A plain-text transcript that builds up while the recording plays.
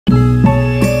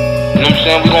I'm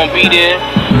saying? We gonna be there,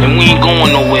 and we ain't going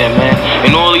nowhere, man.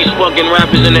 And all these fucking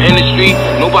rappers in the industry,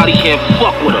 nobody can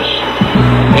fuck with us.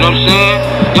 You know what I'm saying?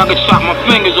 Y'all can chop my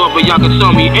fingers off, but y'all can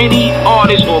tell me any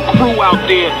artist or crew out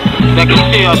there that can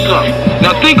tear us up.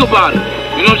 Now think about it.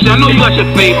 You know what I'm saying? I know you got your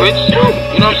favorites.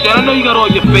 You know what I'm saying? I know you got all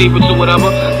your favorites or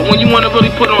whatever. But when you want to really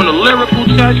put on a lyrical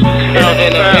test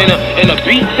and a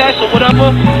beat test or whatever,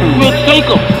 we'll take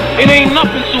them. It ain't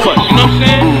nothing to us. You know what I'm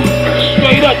saying?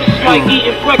 Straight up, it's like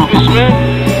eating breakfast, man.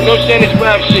 You know what I'm saying? It's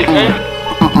rap shit, man.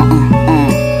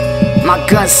 My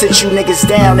gun sit you niggas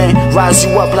down and rise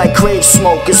you up like grave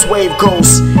smoke. It's wave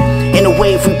goes. In the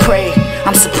wave we pray.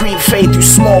 I'm supreme faith, you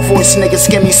small voice niggas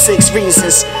give me 6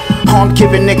 reasons. I'm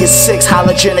giving niggas 6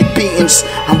 halogenic beatings.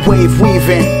 I'm wave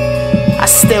weaving. I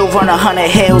still run 100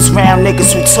 hills round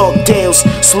niggas who talk deals.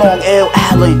 Slong L.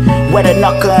 Allen, wet a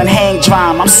knucker and hang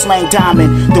drum. I'm slang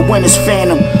diamond, the winner's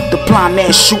phantom. The blind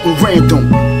man shooting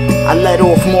random. I let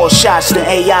off more shots than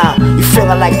AI. You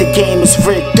feeling like the game is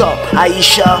rigged up.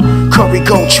 Aisha, curry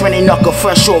goat, Trini knucker,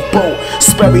 fresh off boat.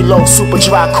 Sperry low, super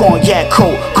dry cognac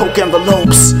coat, coke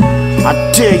envelopes.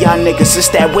 I dare y'all niggas, it's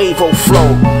that wave-o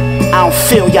flow. I don't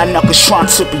feel y'all knuckers trying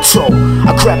to be told.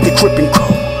 I grab the grip and go,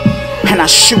 and I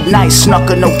shoot nice,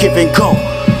 knucker, no give and go.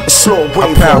 Slow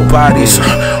wave. I pound bodies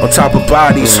on top of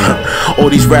bodies. All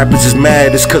these rappers is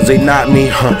mad, it's cause they not me.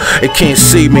 They can't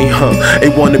see me, they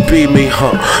wanna be me.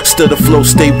 Still the flow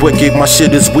stay wicked, my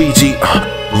shit is Ouija.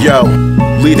 Yo,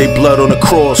 leave they blood on the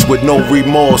cross with no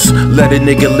remorse. Let a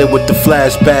nigga live with the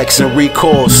flashbacks and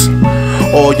recourse.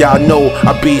 All y'all know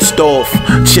I beast off.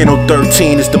 Channel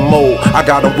 13 is the mode. I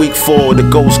got a week 4, the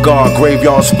Ghost Guard,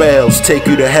 graveyard spells, take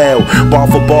you to hell.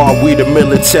 Bar for bar, we the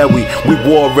military. We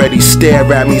war ready, stare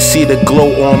at me, see the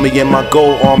glow on me and my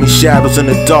gold army. Shadows in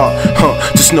the dark,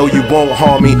 just know you won't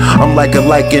harm me. I'm like a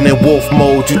lichen in wolf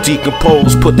mode. You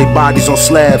decompose, put their bodies on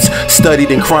slabs,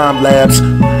 studied in crime labs.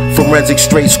 Forensic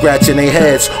straight scratching their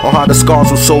heads on how the scars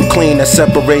were so clean that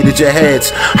separated your heads.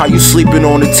 How you sleeping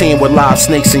on the team with live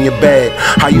snakes in your bed.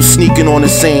 How you sneaking on the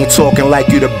scene talking like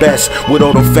you the best. With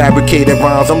all them fabricated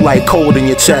rhymes, I'm like cold in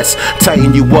your chest.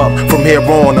 Tighten you up, from here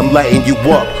on I'm lighting you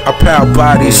up. I pound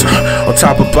bodies on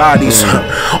top of bodies.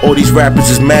 All these rappers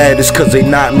is mad, it's cause they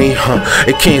not me.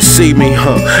 They can't see me,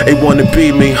 they wanna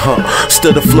be me.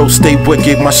 Still the flow stay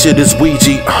wicked, my shit is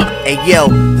Ouija. Hey yo,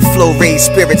 the flow raise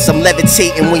spirits, I'm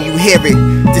levitating when you hear it.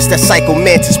 This that psycho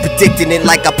mantis predicting it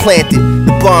like I planted.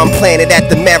 The bomb planted at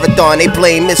the marathon, they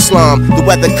blame Islam. The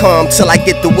weather calm till I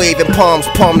get the waving palms.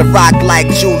 Palm the rock like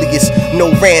Julius,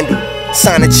 no Randall.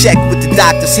 Sign a check with the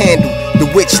doctor's handle.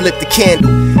 The witch lit the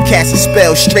candle, cast a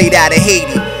spell straight out of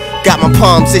Haiti. Got my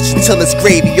palms itching till it's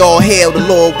gravy, all hail the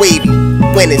Lord Wavy.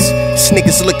 Winners, this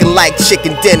niggas looking like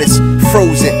chicken dinners.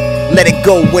 Frozen, let it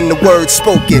go when the word's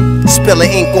spoken.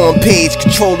 Spilling ink on page,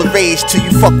 control the rage till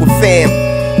you fuck with fam.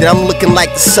 Then I'm looking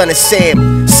like the son of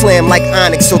Sam. Slam like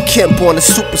Onyx or Kemp on the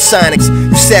supersonics.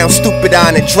 You sound stupid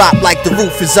on it, drop like the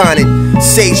roof is on it.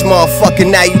 Sage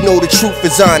motherfucker, now you know the truth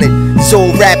is on it. These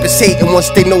old rappers hating once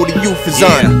they know the youth is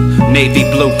on it. Navy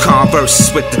blue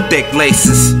Converses with the thick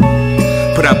laces.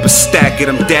 Put up a stack of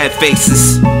them dead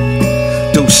faces.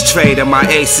 Deuce trade of my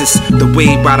aces. The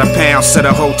weed by the pound so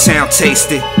the whole town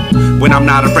taste it. When I'm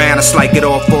not around, it's like it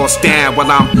all falls down.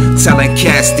 While I'm telling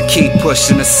cats to keep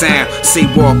pushing the sound. See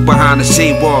walk behind the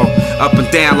G-wall, up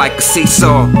and down like a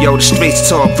seesaw. Yo, the streets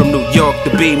talk from New York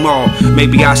to B-Mall.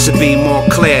 Maybe I should be more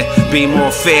clear, be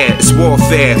more fair, it's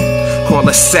warfare. Call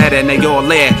it set and they all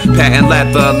there. Patent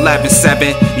leather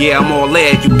 11-7, yeah I'm all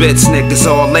there. You bitch niggas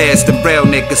all theirs, the real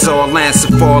niggas all lands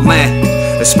to fall in.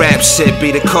 This rap shit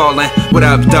be the calling. What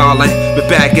up, darling? Been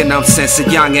backing them since a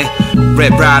youngin'.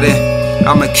 Red riding.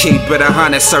 I'ma keep it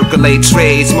 100, circulate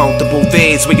trades, multiple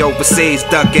V's. We overseas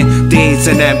ducking D's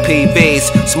and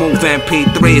MPVs. Smooth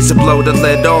MP3s to blow the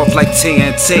lid off like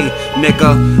TNT.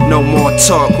 Nigga, no more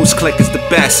talk, whose click is the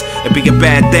best? It'd be a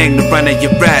bad thing to run at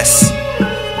your rest.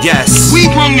 Yes. We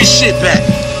brung this shit back.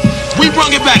 We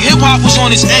brung it back. Hip hop was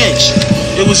on its edge.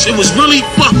 It was really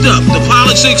fucked up, the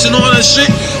politics and all that shit.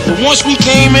 But once we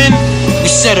came in, we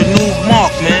set a new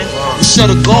mark, man. We set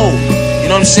a goal. You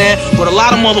know what I'm saying? But a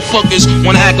lot of motherfuckers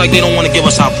want to act like they don't want to give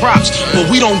us our props.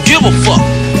 But we don't give a fuck.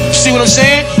 You see what I'm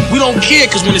saying? We don't care,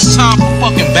 because when it's time for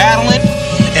fucking battling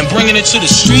and bringing it to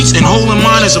the streets and holding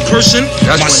mine as a person,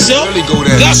 myself,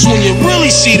 that's when you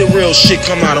really see the real shit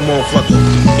come out of motherfucker.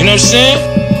 You know what I'm saying?